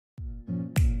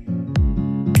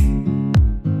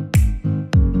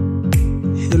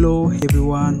Hello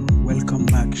everyone, welcome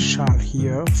back. Charles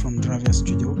here from Dravia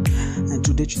Studio, and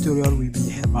today's tutorial will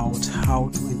be about how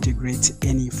to integrate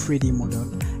any 3D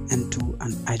model into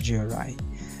an HDRi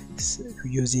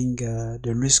using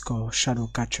the Luxcore shadow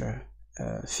catcher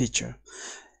feature.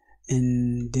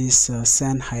 In this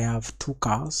scene I have two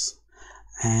cars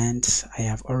and I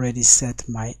have already set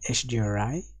my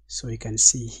HDRi, so you can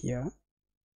see here.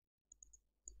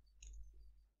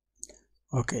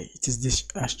 Okay, it is this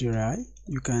HDRi.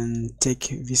 You can take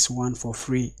this one for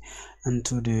free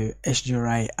into the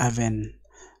HDRi Haven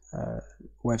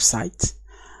website,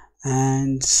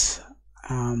 and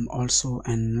also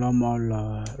in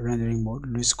normal rendering mode,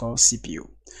 Luxcore CPU.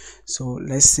 So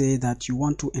let's say that you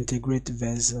want to integrate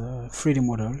this 3D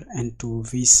model into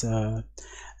this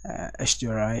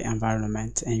HDRi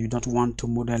environment, and you don't want to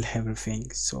model everything.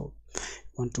 So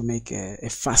want to make a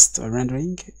fast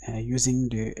rendering using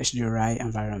the HDRi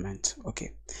environment.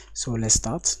 Okay, so let's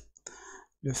start.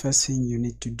 The first thing you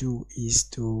need to do is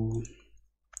to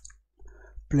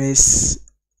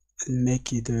make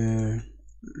the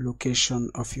location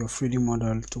of your 3D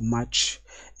model to match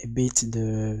a bit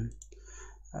the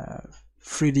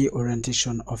 3D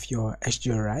orientation of your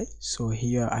HDRi. So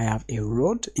here I have a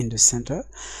road in the center,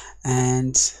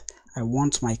 and I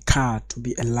want my car to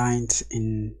be aligned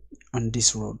on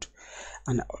this road,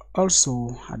 and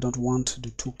also I don't want the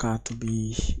two cars to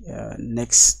be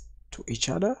next to each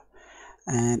other,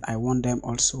 and I want them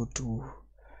also to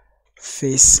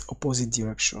face opposite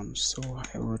directions. So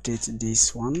I rotate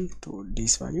this one to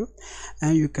this value,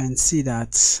 and you can see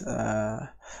that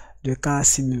the car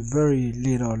seems very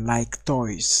little like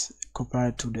toys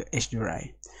compared to the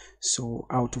HDRi. So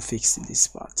how to fix this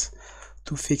part?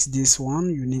 To fix this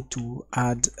one, you need to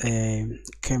add a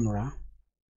camera.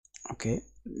 Okay,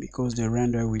 because the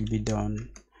render will be done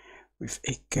with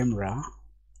a camera,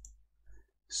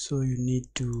 so you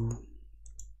need to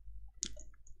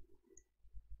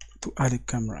add a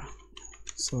camera.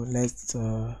 So let's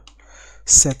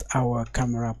set our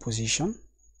camera position.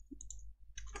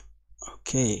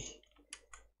 Okay,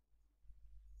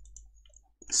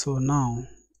 so now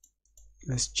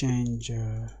let's change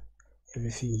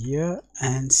everything here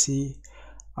and see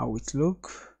how it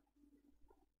looks.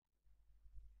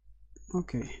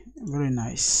 Okay, very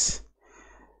nice.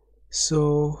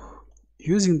 So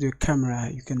using the camera,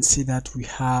 you can see that we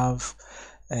have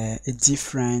a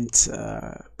different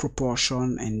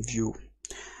proportion and view.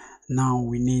 Now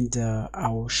we need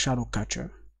our shadow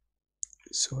catcher.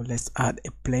 So let's add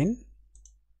a plane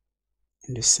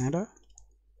in the center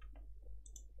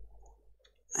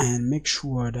and make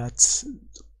sure that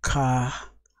car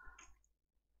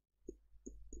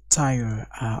tire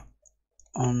are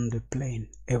on the plane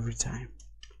every time.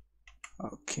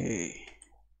 Okay,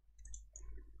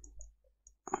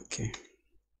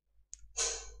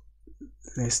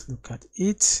 let's look at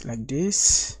it like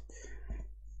this.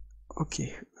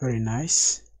 Okay, very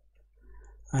nice.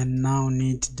 I now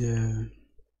need the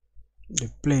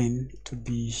plane to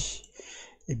be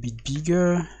a bit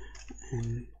bigger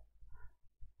and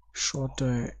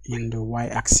shorter in the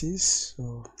y-axis.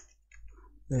 So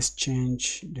let's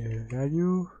change the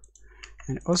value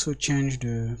and also change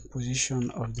the position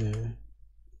of the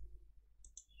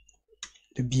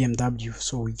BMW,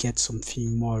 so we get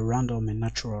something more random and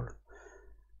natural.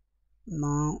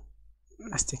 Now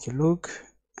let's take a look,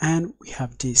 and we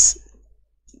have this.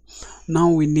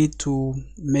 Now we need to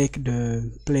make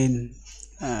the plane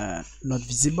not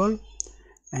visible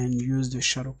and use the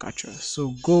shadow catcher.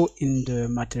 So go in the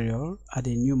material, add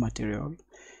a new material.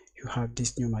 You have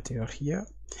this new material here.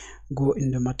 Go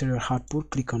in the material output,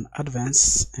 click on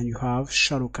advanced, and you have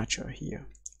shadow catcher here.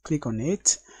 Click on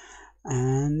it,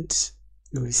 and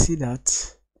you will see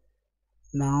that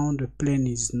now the plane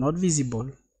is not visible,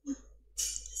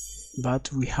 but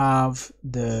we have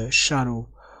the shadow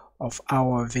of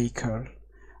our vehicle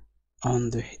on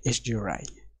the HDRi.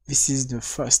 This is the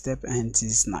first step, and it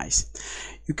is nice.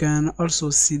 You can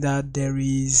also see that there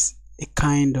is a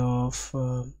kind of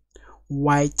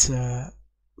white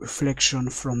reflection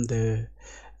from the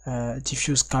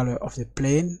diffuse color of the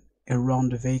plane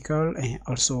around the vehicle, and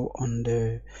also on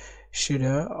the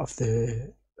shader of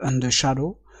the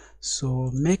shadow.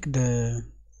 So make the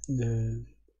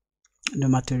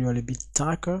material a bit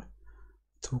darker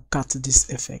to cut this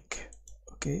effect.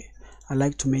 Okay, I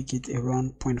like to make it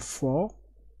around 0.4.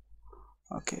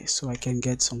 okay, so I can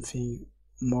get something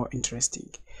more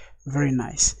interesting. Very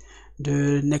nice.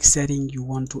 The next setting you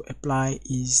want to apply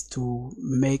is to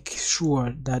make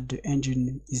sure that the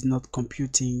engine is not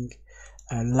computing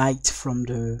light from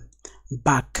the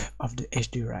back of the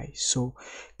HDRi. So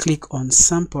click on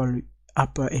sample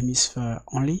upper hemisphere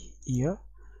only here,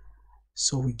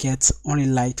 so we get only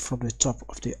light from the top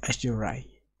of the HDRi.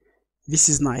 This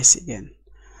is nice again.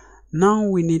 Now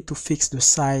we need to fix the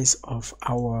size of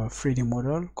our 3D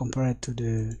model compared to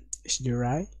the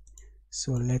HDRi.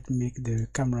 So let's make the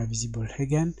camera visible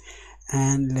again,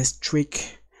 and let's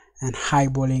tweak and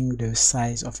eyeballing the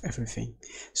size of everything.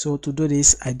 So to do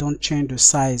this, I don't change the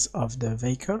size of the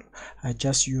vehicle, I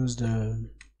just use the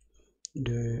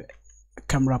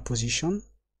camera position,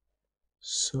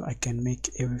 so I can make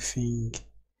everything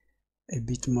a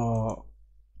bit more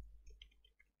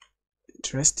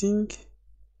interesting.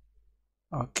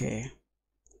 Okay,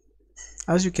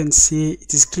 as you can see,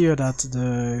 it is clear that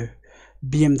the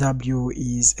BMW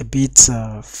is a bit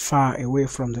far away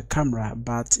from the camera,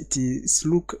 but it is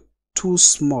look too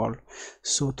small.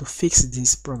 So to fix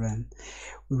this problem,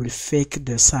 we will fake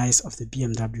the size of the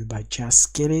BMW by just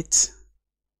scale it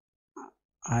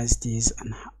as this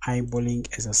and eyeballing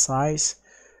exercise.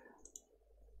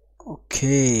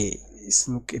 Okay, it's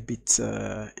look a bit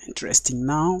interesting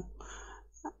now,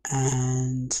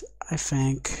 and I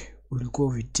think we'll go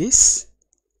with this,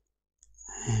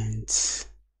 and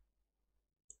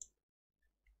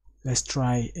let's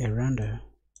try a render.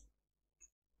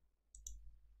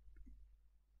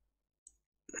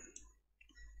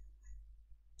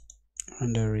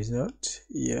 Render result,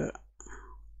 yeah.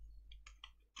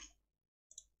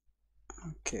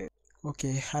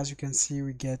 Okay, as you can see,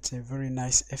 we get a very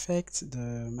nice effect.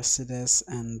 The Mercedes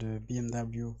and the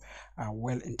BMW are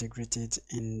well integrated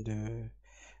in the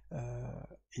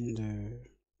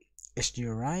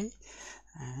HDRi.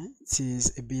 It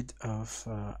is a bit of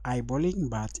eyeballing,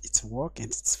 but it's work and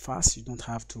it's fast. You don't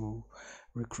have to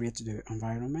recreate the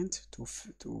environment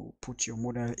to put your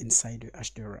model inside the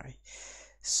HDRi.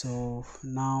 So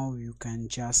now you can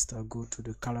just go to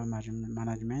the color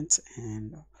management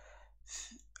and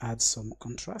add some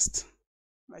contrast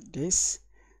like this,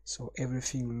 so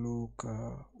everything look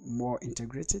more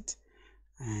integrated.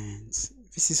 And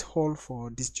this is all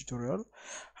for this tutorial.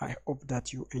 I hope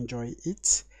that you enjoy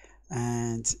it,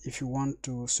 and if you want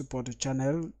to support the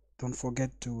channel, don't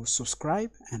forget to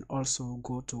subscribe and also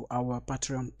go to our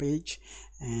Patreon page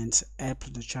and help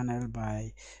the channel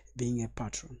by being a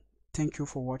patron. Thank you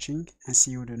for watching, and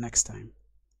see you the next time.